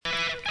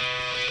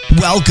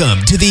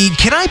Welcome to the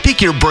Can I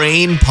Pick Your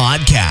Brain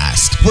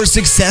podcast, where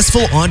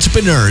successful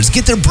entrepreneurs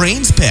get their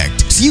brains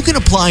picked so you can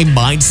apply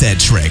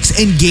mindset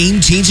tricks and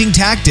game-changing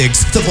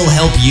tactics that will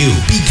help you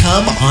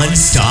become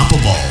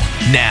unstoppable.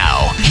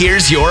 Now,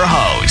 here's your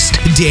host,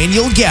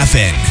 Daniel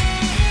Geffen.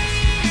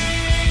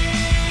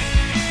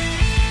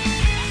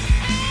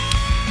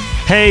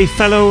 Hey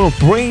fellow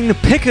brain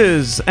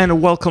pickers,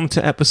 and welcome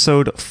to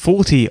episode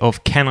 40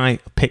 of Can I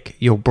Pick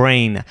Your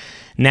Brain.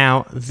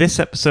 Now, this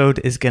episode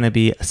is going to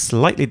be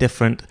slightly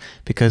different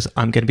because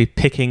I'm going to be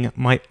picking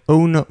my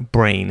own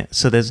brain.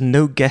 So there's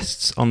no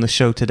guests on the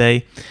show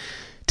today.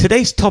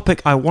 Today's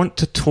topic, I want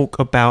to talk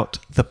about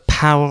the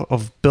power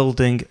of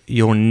building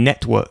your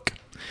network.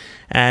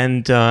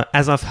 And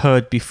as I've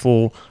heard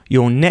before,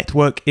 your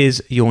network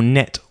is your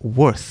net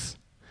worth.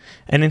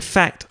 And in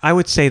fact, I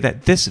would say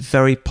that this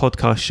very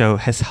podcast show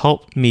has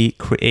helped me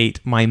create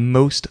my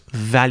most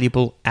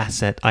valuable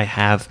asset I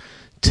have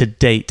to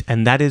date,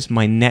 and that is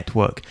my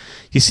network.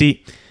 You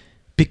see,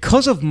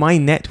 because of my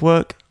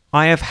network,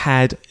 I have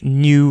had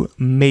new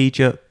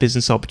major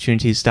business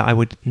opportunities that I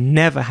would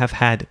never have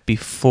had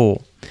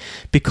before.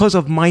 Because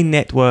of my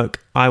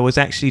network, I was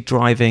actually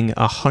driving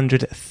a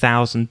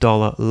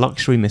 $100,000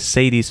 luxury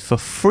Mercedes for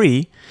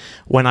free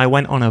when I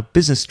went on a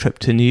business trip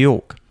to New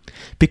York.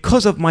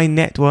 Because of my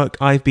network,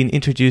 I've been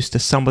introduced to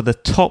some of the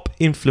top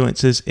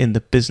influencers in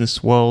the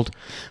business world.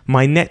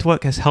 My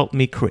network has helped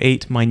me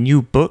create my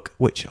new book,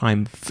 which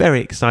I'm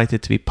very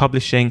excited to be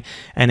publishing,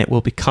 and it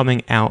will be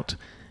coming out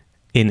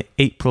in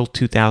April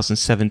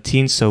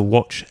 2017, so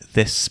watch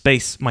this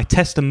space. My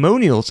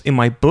testimonials in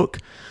my book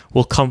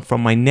will come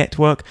from my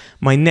network.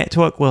 My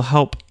network will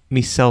help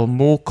me sell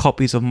more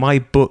copies of my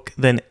book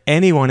than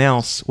anyone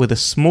else with a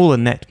smaller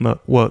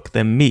network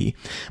than me.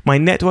 My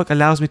network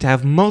allows me to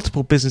have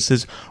multiple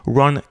businesses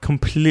run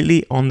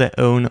completely on their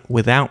own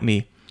without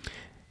me.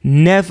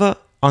 Never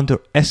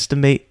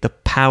underestimate the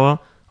power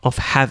of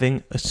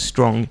having a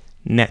strong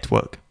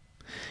network.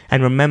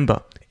 And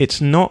remember,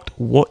 it's not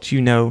what you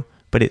know,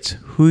 but it's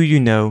who you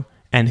know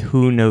and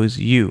who knows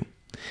you.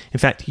 In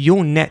fact,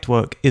 your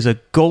network is a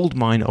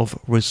goldmine of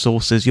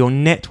resources. Your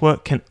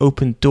network can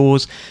open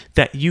doors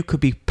that you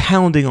could be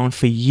pounding on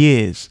for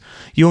years.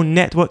 Your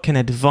network can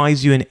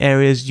advise you in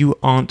areas you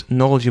aren't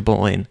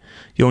knowledgeable in.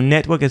 Your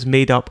network is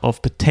made up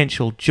of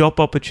potential job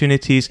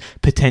opportunities,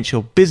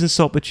 potential business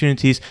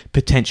opportunities,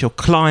 potential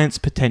clients,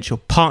 potential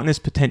partners,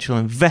 potential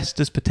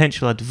investors,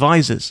 potential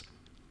advisors.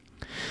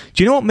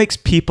 Do you know what makes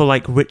people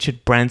like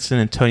Richard Branson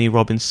and Tony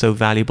Robbins so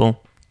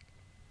valuable?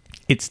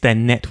 It's their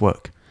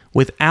network.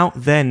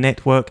 Without their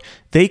network,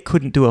 they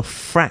couldn't do a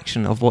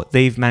fraction of what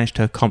they've managed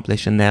to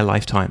accomplish in their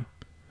lifetime.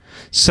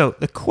 So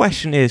the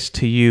question is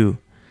to you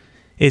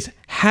is,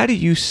 how do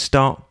you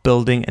start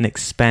building and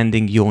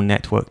expanding your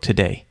network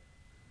today?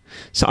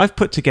 So I've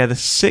put together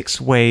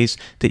 6 ways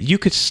that you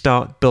could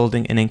start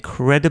building an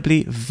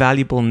incredibly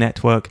valuable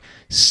network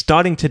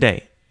starting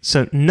today.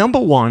 So number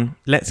 1,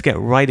 let's get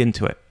right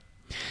into it,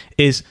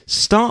 is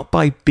start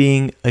by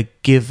being a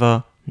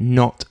giver,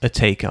 not a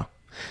taker.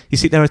 You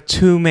see, there are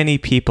too many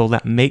people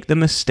that make the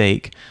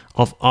mistake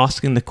of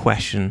asking the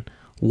question,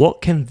 what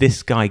can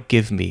this guy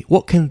give me?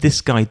 What can this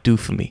guy do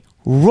for me?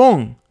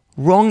 Wrong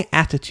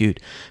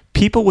attitude.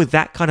 People with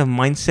that kind of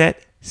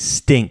mindset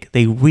stink.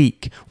 They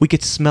reek. We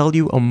could smell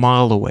you a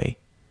mile away.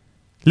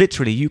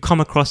 Literally, you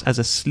come across as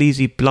a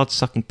sleazy,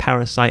 blood-sucking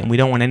parasite, and we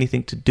don't want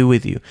anything to do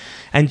with you.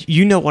 And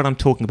you know what I'm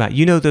talking about.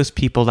 You know those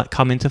people that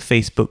come into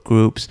Facebook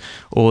groups,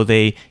 or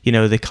they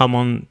come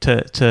on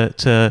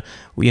to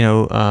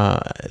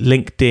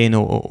LinkedIn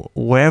or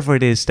wherever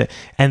it is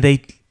and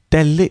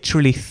they're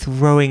literally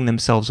throwing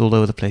themselves all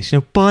over the place.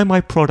 Buy my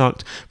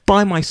product,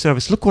 buy my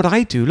service. Look what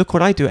I do.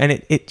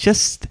 And it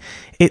just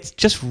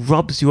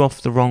rubs you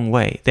off the wrong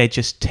way. They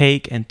just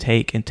take and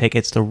take and take.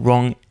 It's the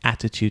wrong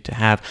attitude to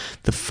have.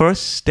 The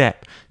first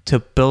step to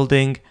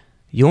building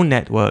your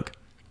network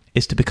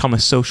is to become a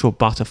social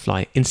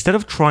butterfly. Instead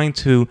of trying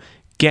to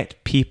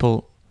get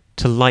people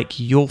to like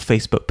your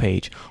Facebook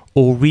page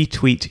or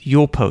retweet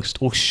your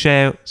post or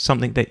share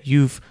something that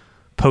you've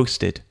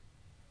posted,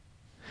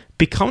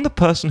 become the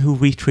person who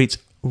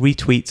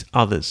retweets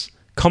others,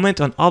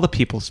 comment on other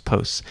people's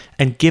posts,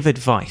 and give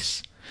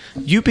advice.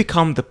 You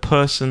become the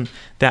person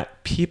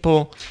that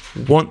people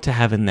want to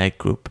have in their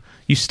group.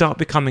 You start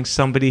becoming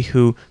somebody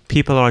who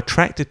people are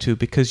attracted to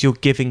because you're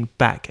giving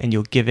back and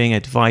you're giving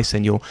advice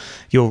and you're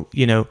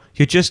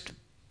just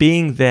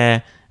being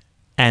there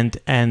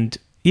and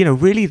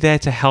really there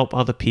to help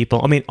other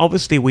people. I mean,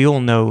 obviously we all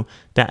know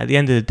that at the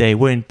end of the day,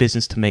 we're in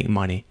business to make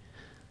money.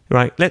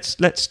 Right, let's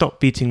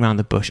stop beating around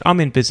the bush. I'm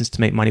in business to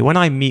make money. When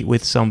I meet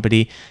with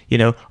somebody,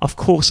 of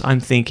course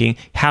I'm thinking,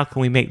 how can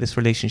we make this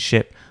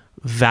relationship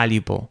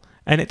valuable?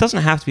 And it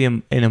doesn't have to be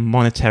in a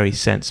monetary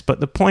sense. But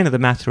the point of the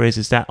matter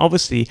is that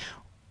obviously,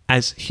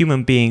 as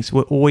human beings,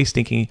 we're always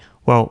thinking,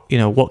 well,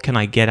 what can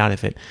I get out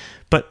of it?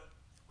 But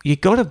you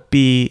got to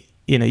be,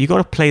 you got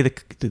to play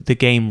the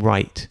game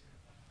right,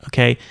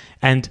 okay?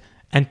 And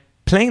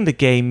playing the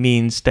game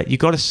means that you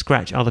got to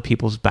scratch other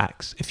people's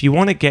backs. If you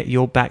want to get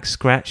your back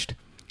scratched,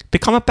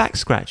 become a back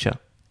scratcher.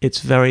 It's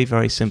very,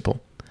 very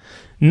simple.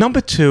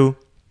 Number 2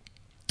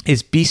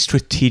 is be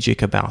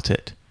strategic about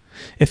it.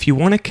 If you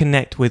want to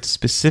connect with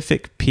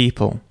specific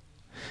people,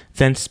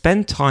 then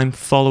spend time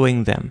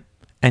following them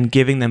and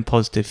giving them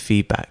positive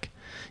feedback.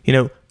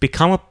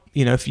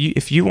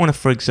 If you want to,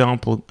 for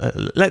example,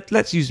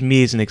 let's use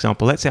me as an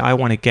example. Let's say I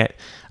want to get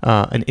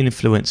an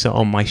influencer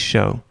on my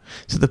show.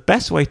 So the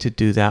best way to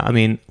do that,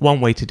 one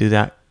way to do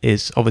that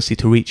is obviously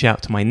to reach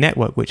out to my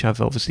network, which I've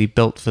obviously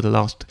built for the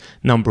last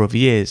number of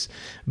years.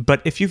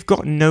 But if you've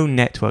got no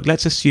network,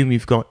 let's assume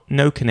you've got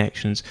no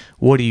connections,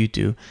 what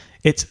do?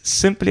 It's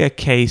simply a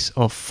case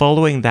of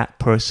following that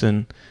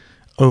person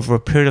over a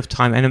period of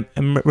time. And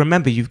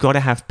remember, you've got to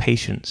have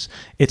patience.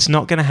 It's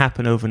not going to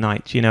happen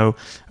overnight.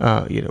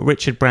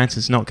 Richard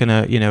Branson's not going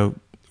to,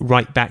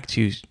 write back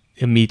to you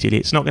immediately.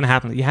 It's not going to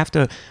happen. You have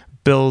to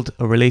build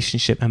a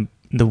relationship. And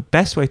the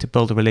best way to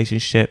build a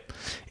relationship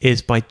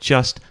is by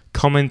just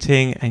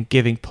commenting and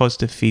giving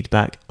positive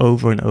feedback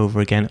over and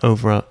over again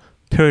over a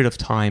period of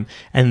time.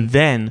 And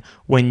then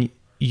when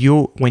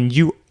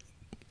you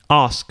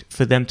ask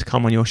for them to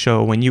come on your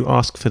show, or when you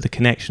ask for the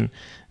connection,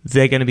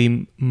 they're going to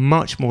be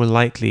much more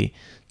likely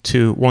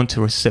to want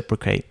to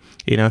reciprocate.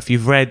 If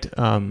you've read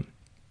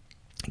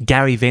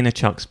Gary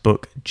Vaynerchuk's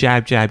book,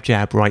 Jab, Jab,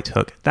 Jab, Right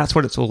Hook, that's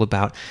what it's all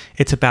about.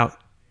 It's about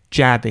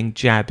jabbing,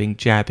 jabbing,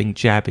 jabbing,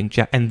 jabbing,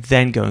 and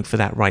then going for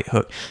that right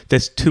hook.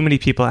 There's too many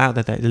people out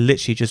there that are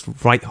literally just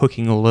right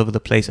hooking all over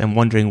the place and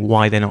wondering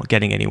why they're not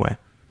getting anywhere.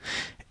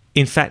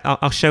 In fact,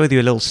 I'll share with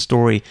you a little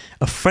story.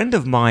 A friend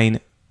of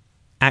mine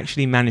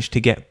actually managed to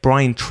get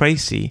Brian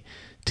Tracy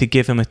to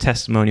give him a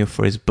testimonial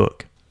for his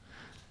book.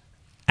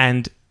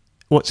 And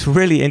what's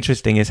really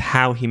interesting is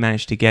how he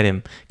managed to get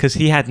him, because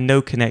he had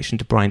no connection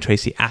to Brian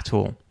Tracy at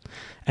all.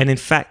 And in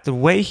fact, the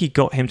way he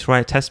got him to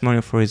write a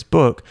testimonial for his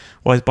book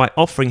was by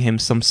offering him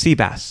some sea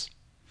bass.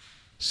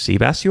 Sea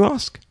bass, you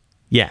ask?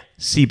 Yeah,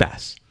 sea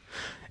bass.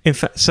 In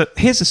fact, so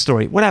here's the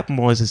story. What happened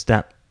is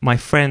that my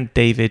friend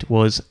David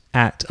was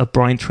at a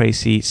Brian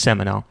Tracy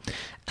seminar.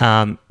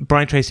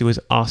 Brian Tracy was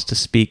asked to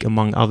speak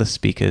among other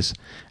speakers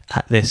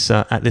at this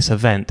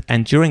event.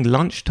 And during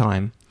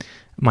lunchtime,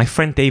 my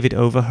friend David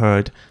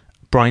overheard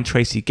Brian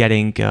Tracy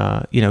getting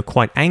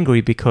quite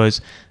angry because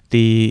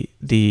the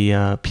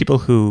people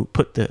who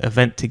put the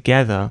event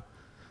together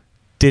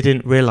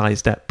didn't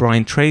realize that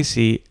Brian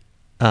Tracy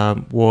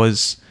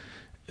was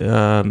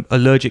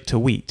allergic to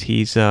wheat.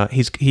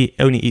 He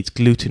only eats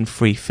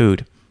gluten-free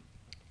food,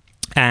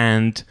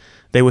 and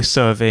they were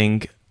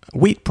serving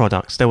wheat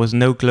products. There was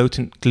no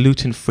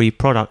gluten-free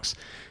products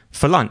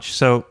for lunch.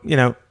 So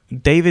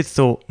David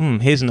thought,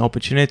 here's an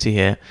opportunity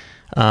here.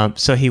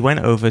 So he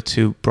went over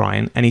to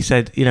Brian and he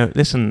said,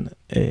 listen,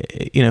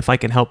 if I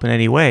can help in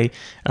any way,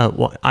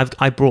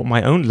 I brought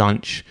my own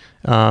lunch.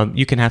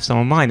 You can have some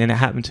of mine. And it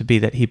happened to be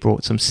that he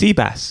brought some sea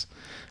bass.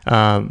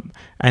 And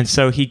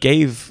so he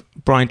gave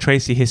Brian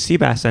Tracy his sea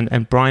bass,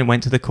 and Brian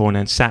went to the corner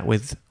and sat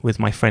with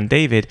my friend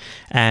David,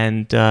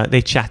 and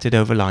they chatted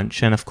over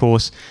lunch. And of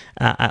course,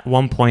 at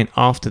one point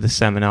after the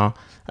seminar,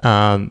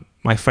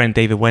 my friend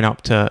David went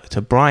up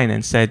to Brian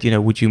and said,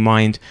 would you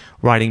mind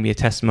writing me a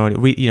testimonial?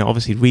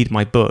 Obviously read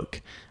my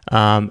book,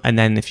 and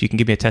then if you can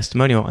give me a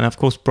testimonial. And of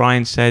course,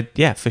 Brian said,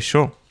 yeah, for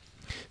sure.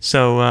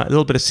 So a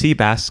little bit of sea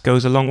bass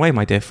goes a long way,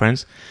 my dear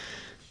friends.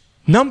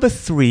 Number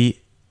 3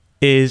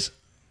 is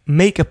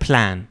make a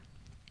plan.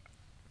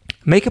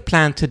 Make a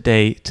plan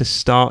today to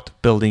start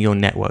building your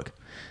network.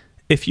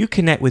 If you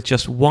connect with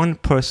just one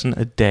person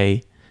a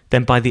day,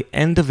 then by the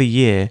end of a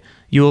year,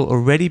 you will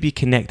already be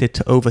connected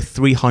to over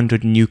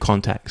 300 new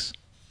contacts.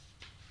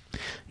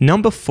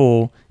 Number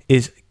 4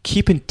 is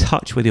keep in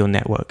touch with your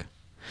network.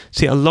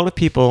 See, a lot of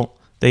people,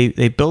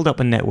 they build up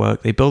a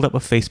network, they build up a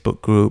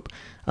Facebook group,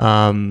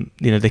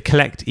 they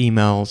collect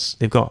emails,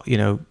 they've got,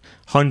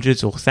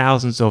 hundreds or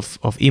thousands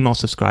of email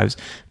subscribers.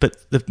 But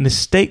the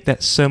mistake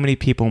that so many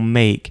people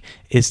make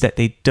is that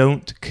they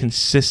don't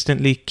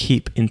consistently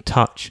keep in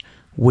touch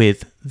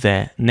with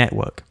their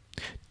network.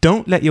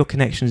 Don't let your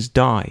connections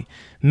die.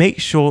 Make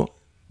sure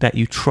that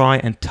you try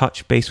and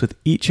touch base with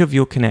each of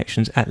your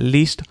connections at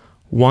least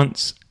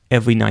once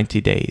every 90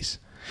 days.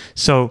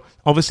 So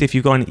obviously, if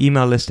you've got an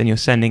email list and you're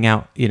sending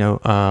out,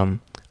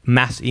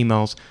 mass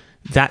emails,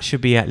 that should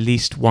be at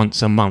least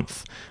once a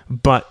month.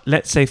 But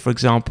let's say, for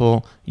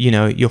example,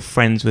 you're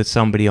friends with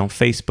somebody on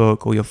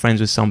Facebook or you're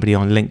friends with somebody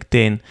on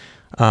LinkedIn.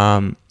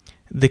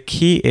 The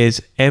key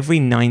is every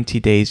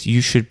 90 days,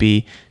 you should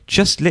be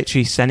just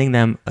literally sending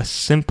them a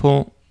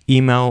simple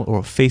email or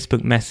a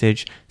Facebook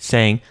message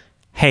saying,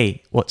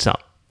 hey, what's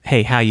up?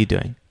 Hey, how you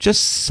doing?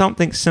 Just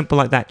something simple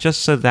like that,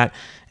 just so that,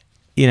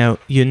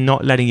 you're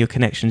not letting your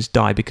connections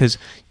die, because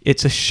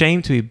it's a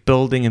shame to be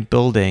building and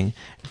building,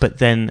 but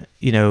then,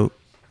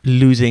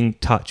 losing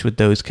touch with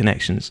those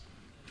connections.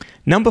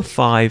 Number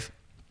 5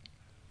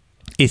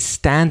 is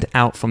stand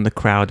out from the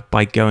crowd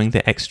by going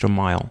the extra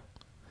mile.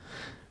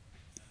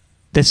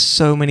 There's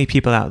so many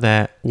people out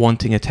there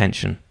wanting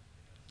attention.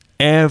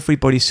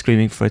 Everybody's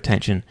screaming for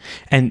attention.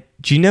 And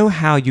do you know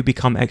how you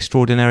become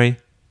extraordinary?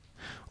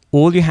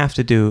 All you have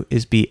to do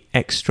is be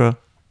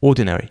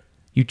extraordinary.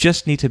 You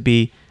just need to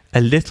be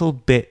a little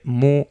bit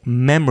more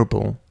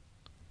memorable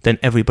than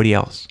everybody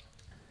else.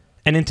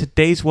 And in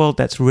today's world,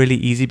 that's really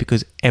easy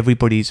because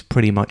everybody's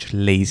pretty much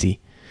lazy.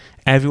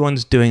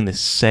 Everyone's doing the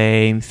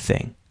same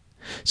thing.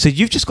 So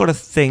you've just got to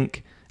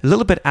think a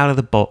little bit out of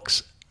the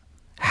box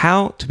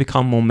how to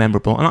become more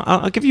memorable. And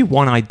I'll give you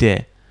one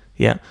idea.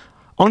 Yeah.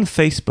 On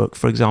Facebook,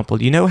 for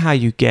example, you know how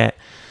you get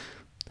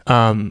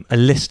a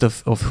list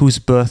of whose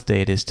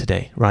birthday it is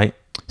today, right?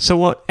 So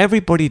what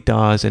everybody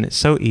does, and it's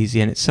so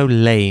easy and it's so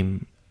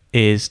lame,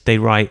 is they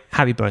write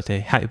happy birthday,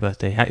 happy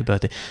birthday, happy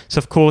birthday. So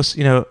of course,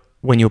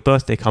 when your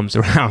birthday comes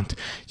around,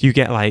 you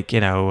get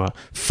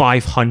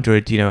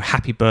 500,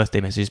 happy birthday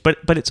messages.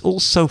 But it's all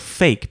so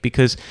fake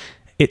because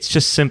it's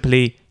just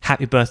simply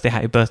happy birthday,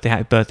 happy birthday,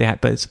 happy birthday.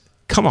 But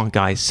come on,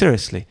 guys,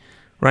 seriously,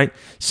 right?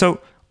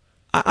 So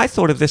I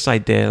thought of this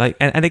idea,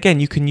 and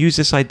again, you can use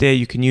this idea,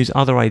 you can use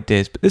other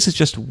ideas, but this is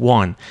just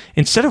one.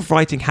 Instead of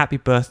writing happy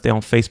birthday on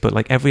Facebook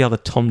like every other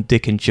Tom,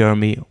 Dick, and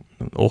Jeremy,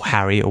 or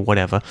Harry, or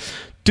whatever,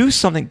 do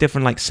something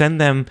different, like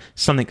send them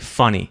something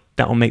funny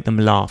that will make them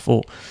laugh.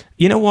 Or,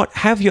 you know what,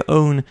 have your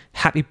own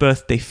happy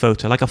birthday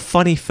photo, like a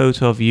funny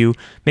photo of you,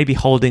 maybe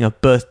holding a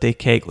birthday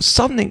cake, or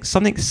something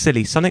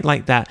silly, something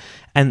like that.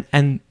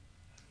 And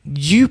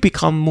you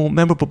become more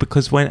memorable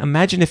because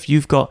imagine if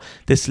you've got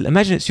this,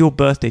 imagine it's your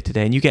birthday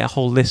today and you get a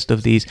whole list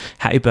of these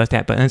happy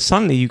birthday, but and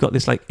suddenly you've got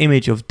this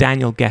image of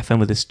Daniel Geffen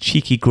with this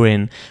cheeky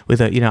grin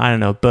with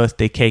a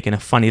birthday cake and a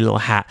funny little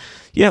hat.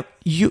 Yeah,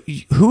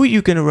 who are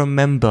you going to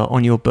remember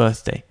on your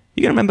birthday?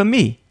 You're going to remember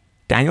me,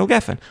 Daniel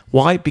Geffen.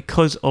 Why?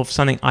 Because of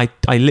something I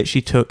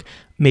literally took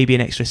maybe an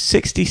extra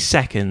 60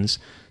 seconds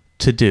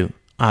to do.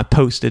 I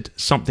posted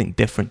something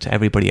different to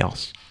everybody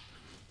else.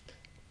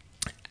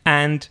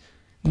 And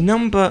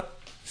number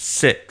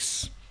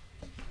 6,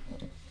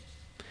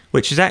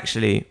 which is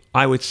actually,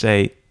 I would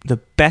say, the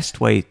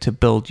best way to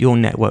build your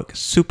network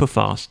super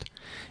fast,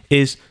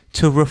 is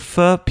to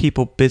refer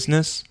people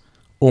business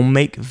or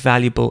make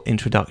valuable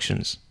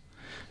introductions.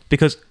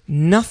 Because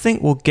nothing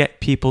will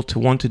get people to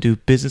want to do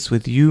business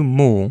with you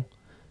more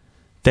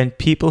than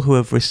people who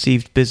have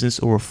received business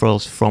or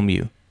referrals from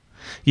you.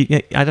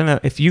 I don't know,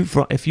 if you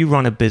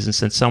run a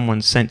business and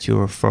someone sent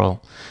you a referral,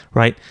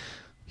 right?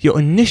 Your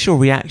initial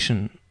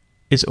reaction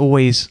is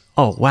always,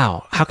 oh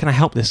wow, how can I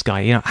help this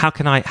guy? How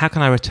can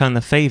I return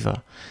the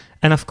favor?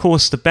 And of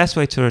course, the best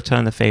way to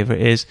return the favor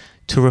is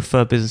to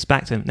refer business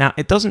back to him. Now,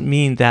 it doesn't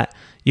mean that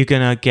you're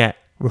gonna get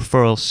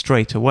referrals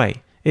straight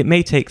away. It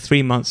may take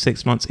 3 months,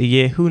 6 months, a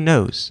year, who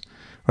knows,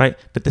 right?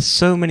 But there's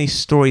so many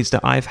stories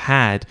that I've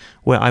had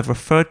where I've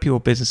referred people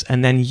business,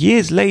 and then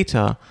years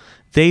later,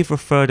 they've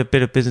referred a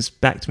bit of business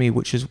back to me,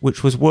 which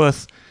was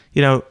worth,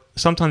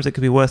 sometimes it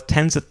could be worth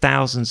tens of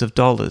thousands of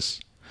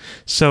dollars.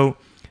 So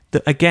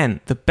again,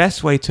 the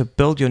best way to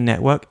build your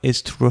network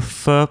is to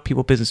refer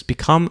people business.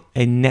 Become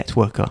a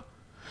networker.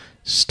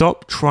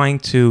 Stop trying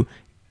to,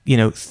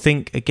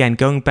 think, again,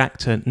 going back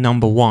to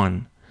number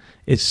 1,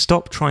 is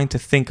stop trying to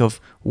think of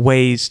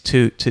ways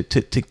to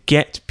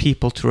get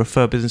people to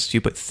refer business to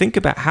you, but think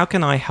about, how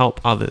can I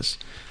help others?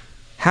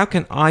 How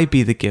can I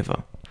be the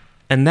giver?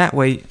 And that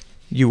way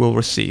you will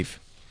receive.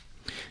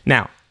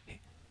 Now,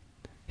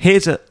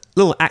 here's a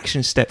little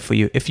action step for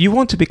you. If you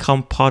want to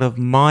become part of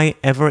my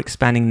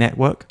ever-expanding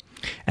network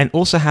and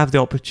also have the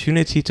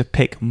opportunity to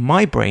pick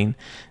my brain,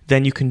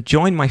 then you can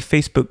join my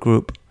Facebook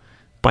group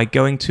by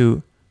going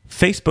to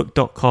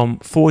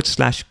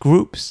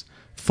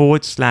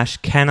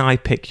facebook.com/groups/Can I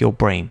Pick Your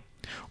Brain.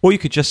 Or you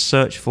could just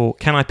search for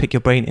Can I Pick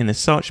Your Brain in the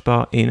search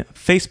bar in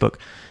Facebook.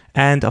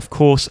 And of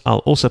course, I'll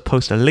also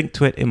post a link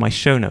to it in my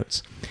show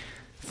notes.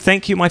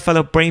 Thank you, my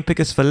fellow brain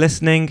pickers, for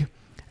listening.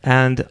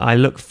 And I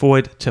look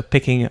forward to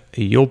picking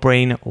your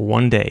brain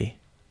one day.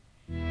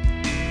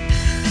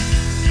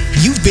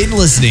 You've been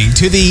listening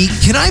to the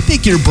Can I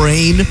Pick Your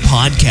Brain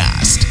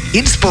podcast.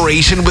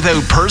 Inspiration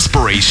without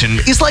perspiration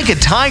is like a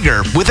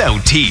tiger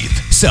without teeth.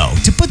 So,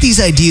 to put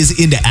these ideas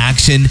into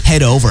action,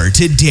 head over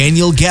to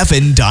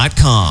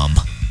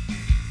danielgeffen.com.